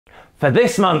For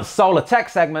this month's Solar Tech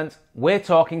segment, we're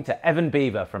talking to Evan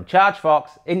Beaver from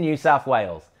ChargeFox in New South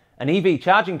Wales, an EV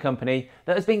charging company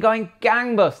that has been going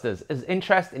gangbusters as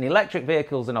interest in electric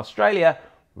vehicles in Australia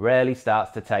really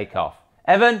starts to take off.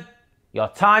 Evan, your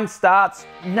time starts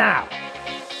now.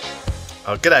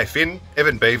 Oh, g'day Finn,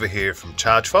 Evan Beaver here from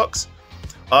ChargeFox.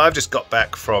 I've just got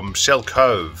back from Shell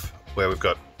Cove, where we've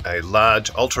got a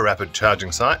large ultra-rapid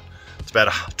charging site. It's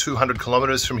about 200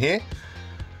 kilometres from here.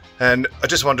 And I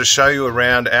just wanted to show you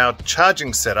around our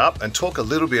charging setup and talk a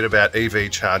little bit about EV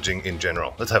charging in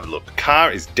general. Let's have a look. The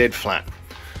car is dead flat.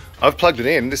 I've plugged it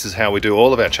in, this is how we do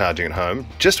all of our charging at home,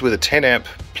 just with a 10 amp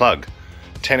plug.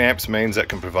 10 amps means that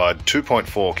can provide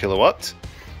 2.4 kilowatts,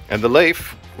 and the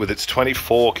Leaf, with its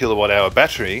 24 kilowatt hour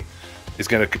battery, is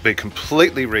going to be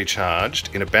completely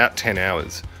recharged in about 10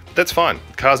 hours. But that's fine,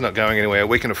 the car's not going anywhere,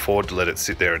 we can afford to let it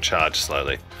sit there and charge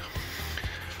slowly.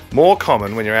 More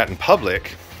common when you're out in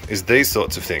public is these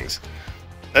sorts of things.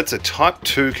 That's a type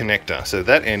 2 connector, so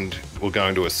that end will go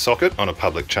into a socket on a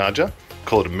public charger,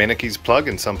 called a Menikes plug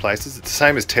in some places. It's the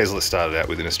same as Tesla started out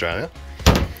with in Australia.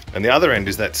 And the other end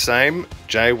is that same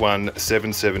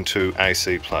J1772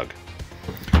 AC plug.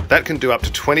 That can do up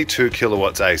to 22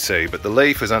 kilowatts AC, but the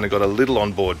Leaf has only got a little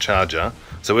onboard charger,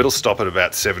 so it'll stop at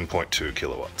about 7.2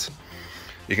 kilowatts.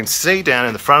 You can see down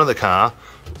in the front of the car,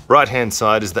 right hand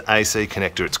side is the AC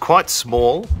connector. It's quite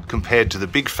small compared to the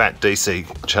big fat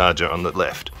DC charger on the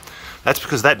left. That's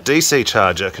because that DC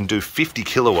charger can do 50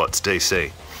 kilowatts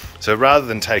DC. So rather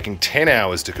than taking 10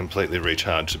 hours to completely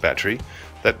recharge the battery,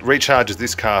 that recharges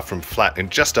this car from flat in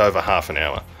just over half an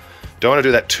hour. Don't want to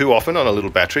do that too often on a little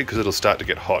battery because it'll start to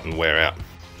get hot and wear out.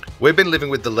 We've been living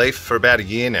with the Leaf for about a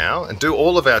year now and do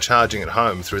all of our charging at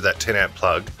home through that 10 amp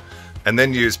plug, and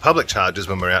then use public chargers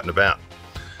when we're out and about.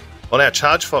 On our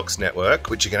ChargeFox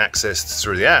network, which you can access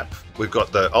through the app, we've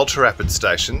got the ultra-rapid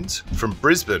stations from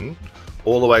Brisbane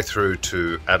all the way through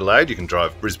to Adelaide. You can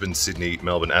drive Brisbane, Sydney,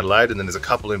 Melbourne, Adelaide, and then there's a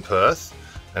couple in Perth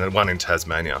and one in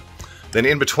Tasmania. Then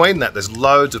in between that, there's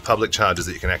loads of public chargers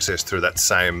that you can access through that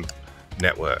same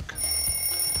network.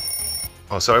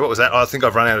 Oh, sorry, what was that? Oh, I think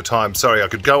I've run out of time. Sorry, I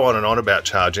could go on and on about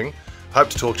charging. Hope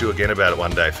to talk to you again about it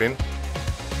one day, Finn.